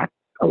snap back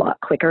a lot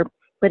quicker.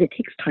 But it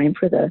takes time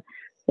for the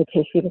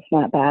tissue to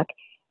snap back.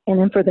 And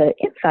then for the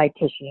inside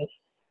tissues,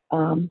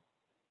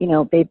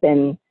 they've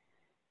been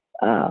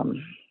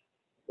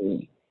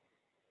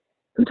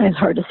sometimes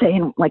hard to say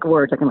in like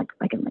words. I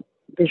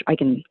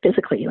can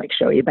physically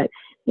show you, but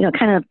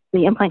kind of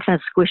the implant kind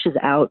of squishes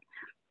out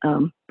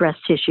breast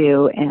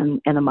tissue and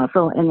the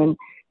muscle, and then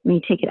when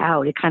you take it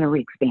out, it kind of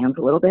re-expands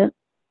a little bit.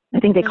 I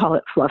think they call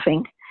it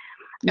fluffing,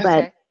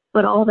 Okay.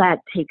 but all that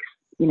takes.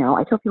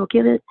 I tell people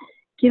give it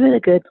a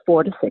good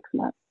 4 to 6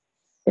 months.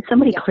 If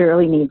somebody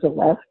clearly needs a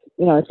lift,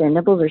 if their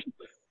nipples are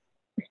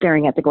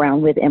staring at the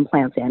ground with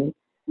implants in,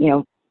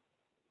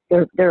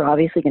 they're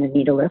obviously going to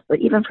need a lift. But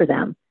even for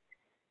them,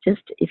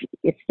 just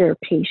if they're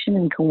patient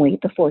and can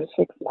wait the 4 to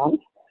 6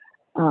 months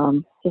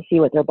to see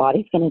what their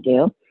body's going to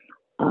do,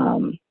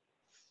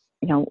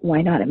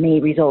 Why not? It may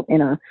result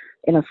in a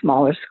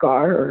smaller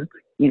scar or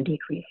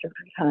decrease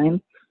surgery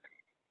time.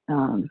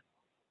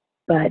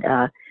 But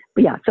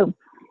yeah, so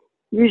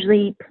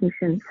usually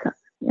patients,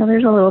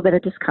 there's a little bit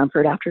of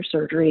discomfort after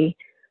surgery.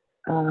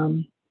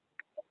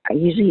 I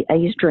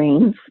use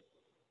drains.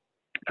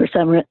 For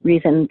some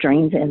reason,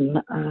 drains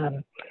in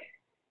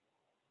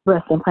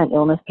breast implant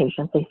illness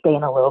patients, they stay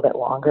in a little bit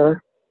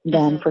longer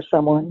than for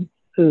someone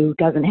who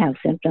doesn't have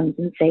symptoms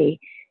and say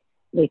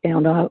they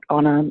found out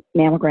on a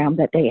mammogram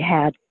that they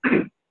had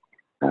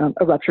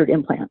a ruptured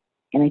implant,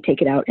 and I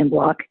take it out and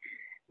block.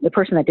 The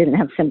person that didn't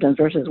have symptoms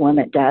versus one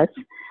that does,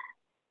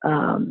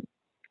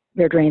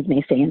 their drains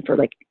may stay in for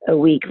like a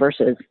week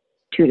versus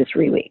 2 to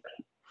 3 weeks.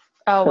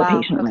 Oh, wow.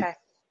 Okay.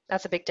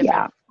 That's a big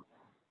difference.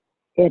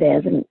 Yeah, it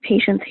is. And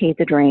patients hate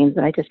the drains.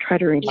 And I just try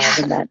to remind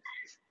them that,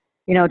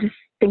 just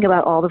think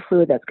about all the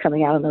fluid that's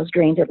coming out of those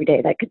drains every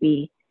day. That could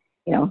be,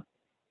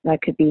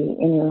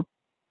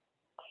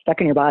 stuck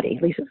in your body.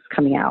 At least it's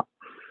coming out.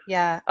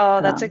 Yeah.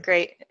 Oh, that's a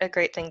great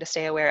thing to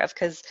stay aware of,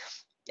 because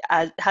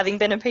having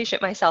been a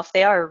patient myself,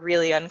 they are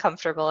really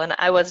uncomfortable, and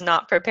I was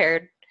not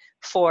prepared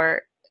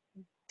for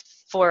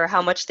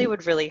how much they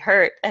would really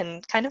hurt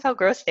and kind of how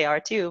gross they are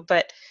too.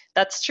 But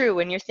that's true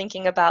when you're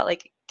thinking about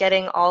like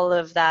getting all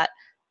of that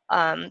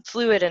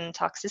fluid and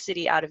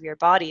toxicity out of your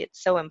body.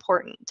 It's so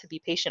important to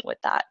be patient with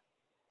that.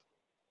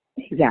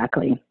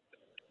 Exactly.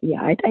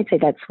 Yeah, I'd say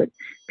that's what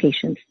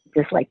patients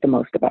dislike the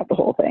most about the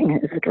whole thing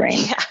is the drain.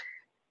 Yeah.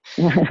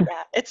 Yeah,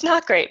 it's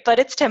not great, but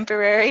it's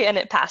temporary and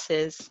it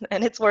passes,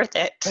 and it's worth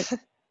it.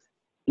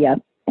 Yeah.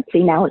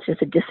 See, now it's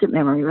just a distant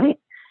memory, right?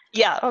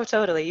 Yeah. Oh,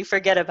 totally. You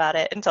forget about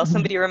it until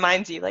somebody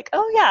reminds you, like,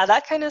 oh yeah,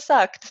 that kind of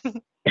sucked.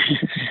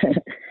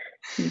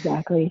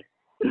 Exactly.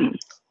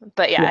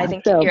 But yeah, I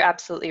think you're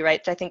absolutely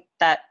right. I think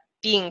that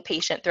being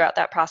patient throughout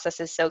that process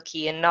is so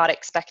key, and not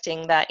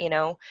expecting that,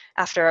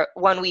 after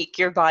 1 week,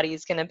 your body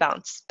is going to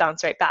bounce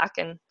right back,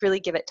 and really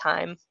give it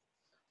time.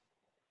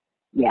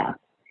 Yeah.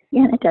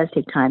 Yeah, it does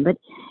take time, but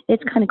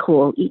it's kind of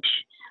cool.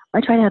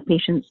 I try to have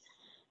patients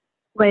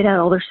write out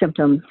all their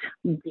symptoms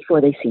before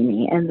they see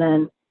me, and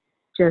then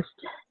just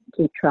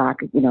keep track,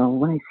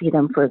 when I see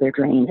them for their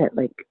drains at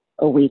like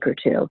a week or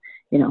two,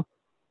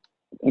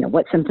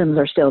 what symptoms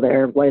are still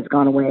there, what has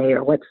gone away,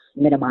 or what's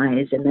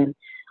minimized, and then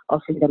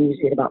I'll see them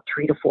usually at about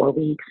 3 to 4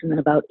 weeks, and then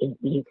about 8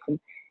 weeks,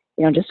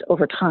 and just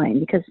over time,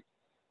 because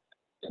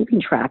keeping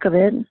track of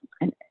it,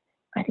 and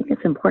I think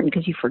it's important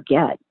because you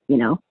forget,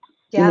 Yeah.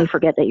 You may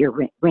forget that your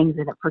rings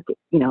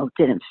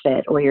didn't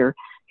fit, or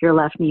your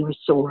left knee was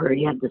sore, or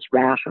you had this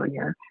rash on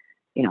your,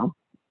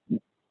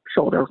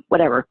 shoulder,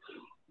 whatever,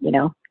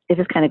 It's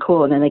just kind of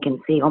cool, and then they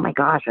can see, oh my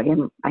gosh, I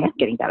am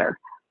getting better.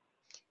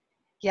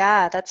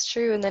 Yeah, that's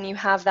true. And then you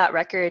have that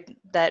record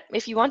that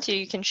if you want to,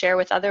 you can share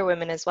with other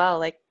women as well.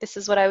 Like, this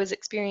is what I was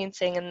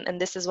experiencing,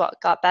 and this is what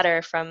got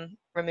better from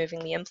removing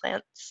the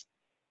implants.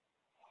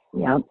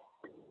 Yeah.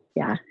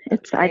 Yeah.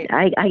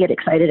 I get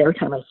excited every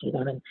time I see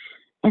them.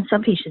 And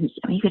some patients,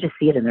 you get to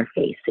see it in their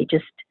face. They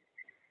just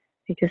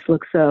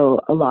look so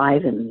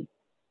alive, and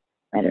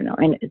I don't know.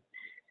 And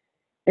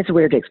it's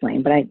weird to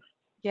explain, but I've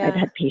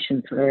had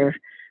patients where,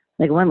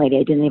 like one lady,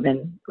 I didn't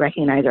even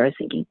recognize her. I was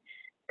thinking,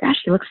 gosh,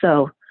 she looks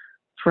so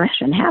fresh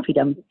and happy.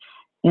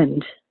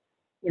 And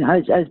I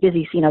was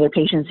busy seeing other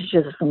patients. She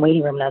was in some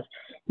waiting room, and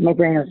my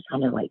brain was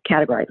trying to like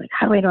categorize, like,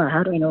 how do I know?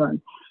 How do I know? And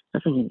I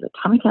was thinking, is it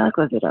tummy tuck?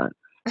 Was it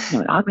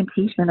an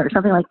augmentation or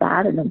something like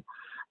that? And then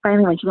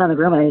finally, when she was in the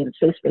room, and I was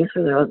face to face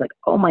with her, I was like,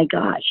 oh my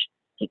gosh,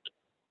 like,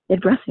 they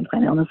had breast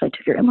implant illness. I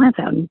took your implants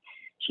out, and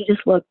she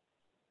just looked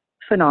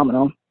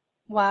phenomenal.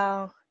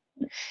 Wow.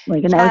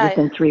 Like, and that was just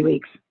in 3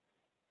 weeks.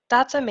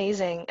 That's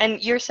amazing.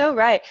 And you're so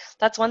right.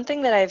 That's one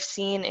thing that I've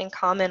seen in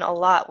common a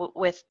lot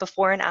with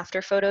before and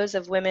after photos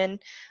of women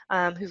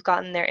who've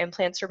gotten their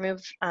implants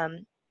removed,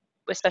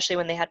 especially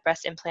when they had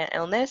breast implant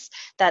illness,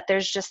 that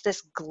there's just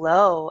this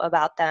glow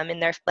about them,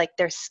 and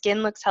their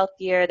skin looks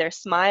healthier, their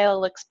smile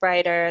looks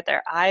brighter,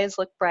 their eyes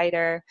look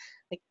brighter.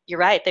 Like, you're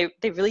right.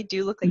 They really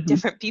do look like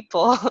different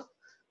people.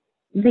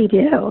 They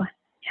do.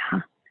 Yeah.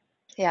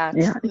 Yeah.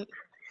 It's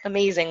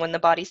amazing when the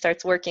body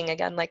starts working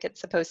again like it's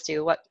supposed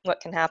to,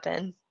 what can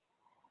happen.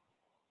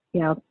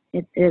 Yeah,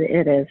 it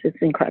is.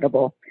 It's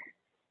incredible.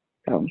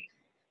 So,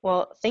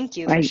 well, thank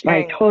you for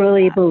sharing. I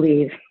totally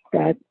believe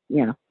that,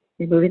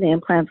 removing the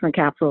implants from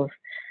capsules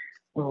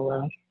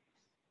will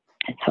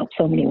help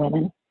so many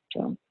women.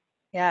 So.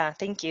 Yeah,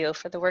 thank you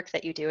for the work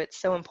that you do. It's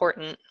so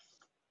important.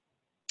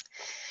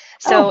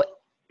 So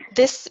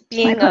this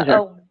being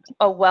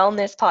a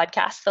wellness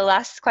podcast, the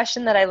last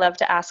question that I love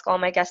to ask all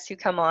my guests who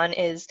come on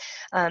is,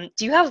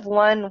 do you have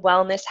one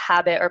wellness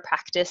habit or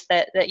practice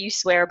that you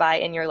swear by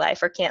in your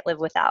life or can't live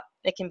without?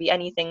 It can be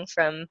anything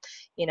from,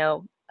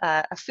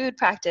 a food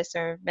practice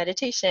or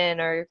meditation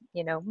or,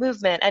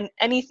 movement, and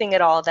anything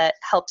at all that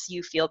helps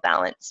you feel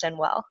balanced and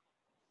well.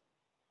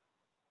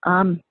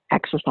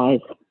 Exercise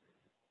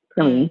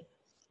for me.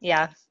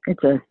 Yeah.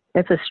 It's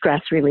a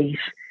stress relief.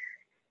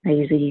 I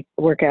usually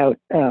work out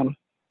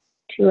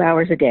 2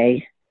 hours a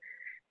day,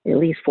 at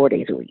least 4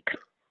 days a week.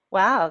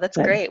 Wow, that's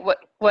But great.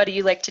 What do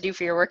you like to do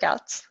for your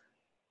workouts?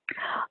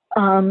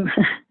 um,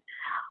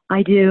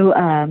 I do,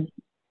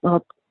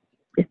 well,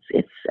 it's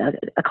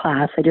a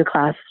class. I do a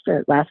class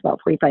that lasts about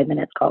 45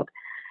 minutes called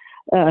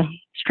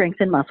Strength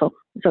and Muscle.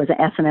 So it's an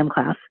S&M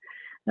class.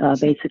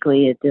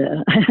 Basically,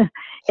 and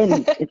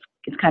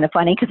it's kind of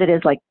funny because it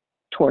is like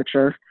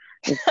torture.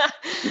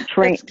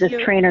 That's This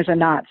cute. trainer's a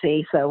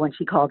Nazi, so when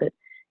she called it,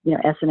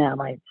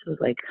 S&M, I was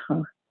like,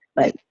 huh.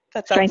 But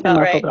That sounds strength and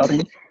about muscle right.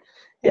 building,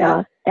 Yeah.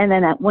 yeah. And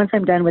then once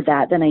I'm done with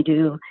that, then I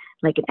do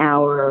like an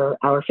hour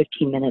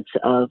 15 minutes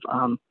of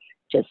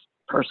just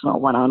personal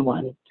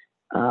one-on-one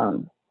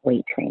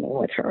weight training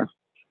with her.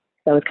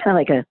 So it's kind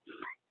of like a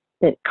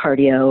bit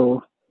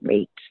cardio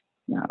weight.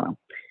 I don't know.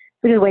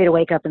 It's a good way to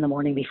wake up in the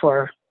morning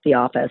before the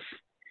office.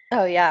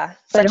 Oh yeah,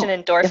 If I such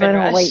an don't, if I endorphin don't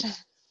rush. wait,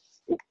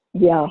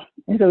 yeah.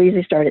 And so we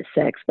usually start at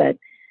 6, but if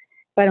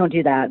I don't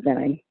do that, then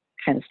I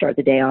kind of start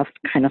the day off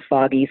kind of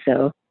foggy.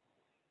 So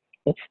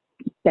it's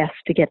best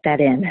to get that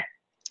in.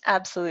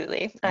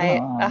 Absolutely. I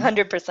Um,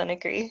 100%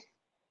 agree.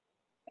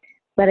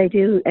 but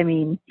I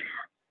mean,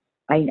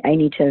 I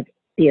need to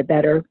be a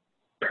better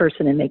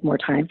person and make more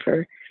time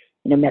for,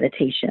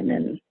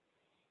 meditation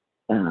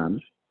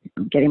and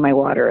getting my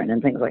water in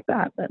and things like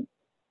that.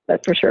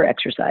 But for sure,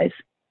 exercise.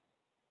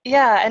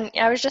 Yeah, and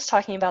I was just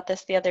talking about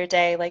this the other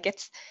day. Like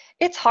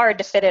it's hard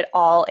to fit it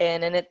all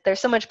in, and there's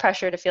so much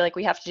pressure to feel like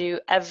we have to do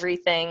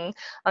everything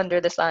under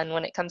the sun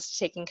when it comes to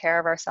taking care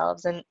of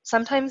ourselves. And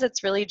sometimes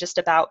it's really just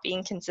about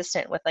being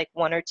consistent with like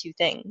one or two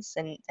things,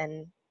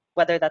 and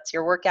whether that's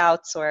your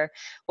workouts or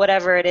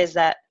whatever it is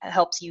that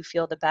helps you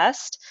feel the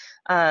best.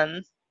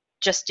 Um,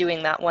 just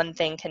doing that one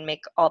thing can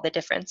make all the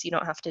difference. You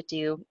don't have to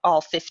do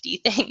all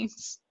 50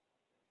 things.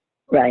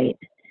 Right.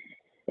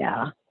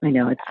 Yeah. I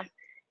know it's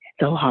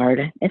so hard,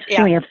 especially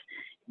Yeah. when you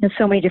have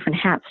so many different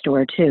hats to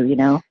wear too.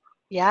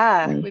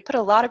 Yeah, we We put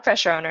a lot of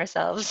pressure on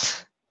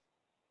ourselves.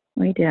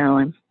 we do,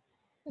 and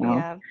well,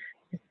 Yeah,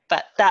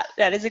 but that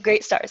is a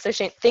great start. So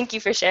Shane, thank you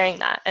for sharing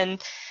that,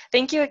 and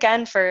thank you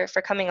again for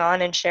coming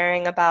on and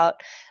sharing about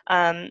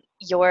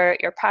your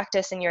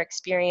practice and your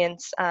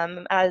experience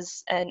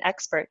as an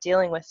expert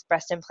dealing with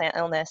breast implant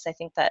illness. I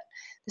think that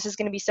this is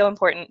going to be so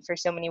important for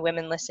so many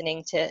women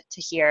listening to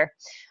hear.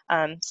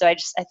 So I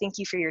thank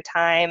you for your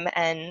time,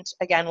 and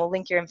again, we'll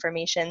link your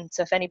information.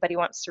 So if anybody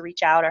wants to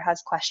reach out or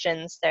has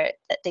questions, that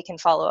they can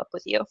follow up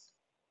with you.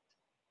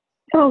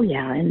 oh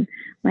yeah, and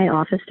my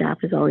office staff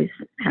is always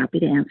happy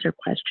to answer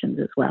questions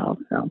as well.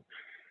 So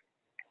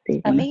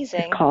they can just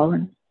Amazing. call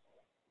and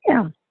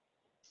yeah,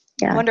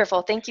 yeah.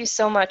 Wonderful. Thank you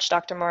so much,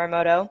 Dr.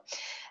 Morimoto.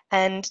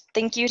 And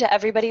thank you to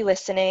everybody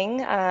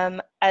listening.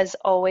 As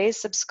always,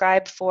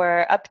 subscribe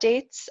for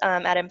updates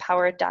at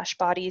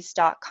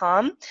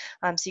empowered-bodies.com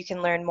so you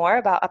can learn more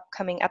about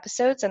upcoming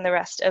episodes and the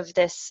rest of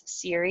this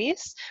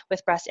series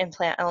with breast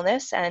implant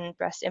illness and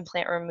breast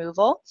implant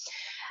removal.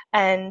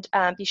 And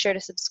be sure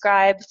to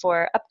subscribe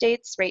for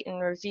updates, rate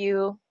and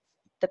review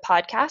the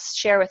podcast,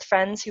 share with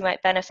friends who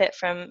might benefit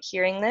from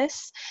hearing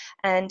this.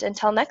 And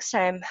until next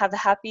time, have a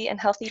happy and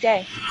healthy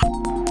day.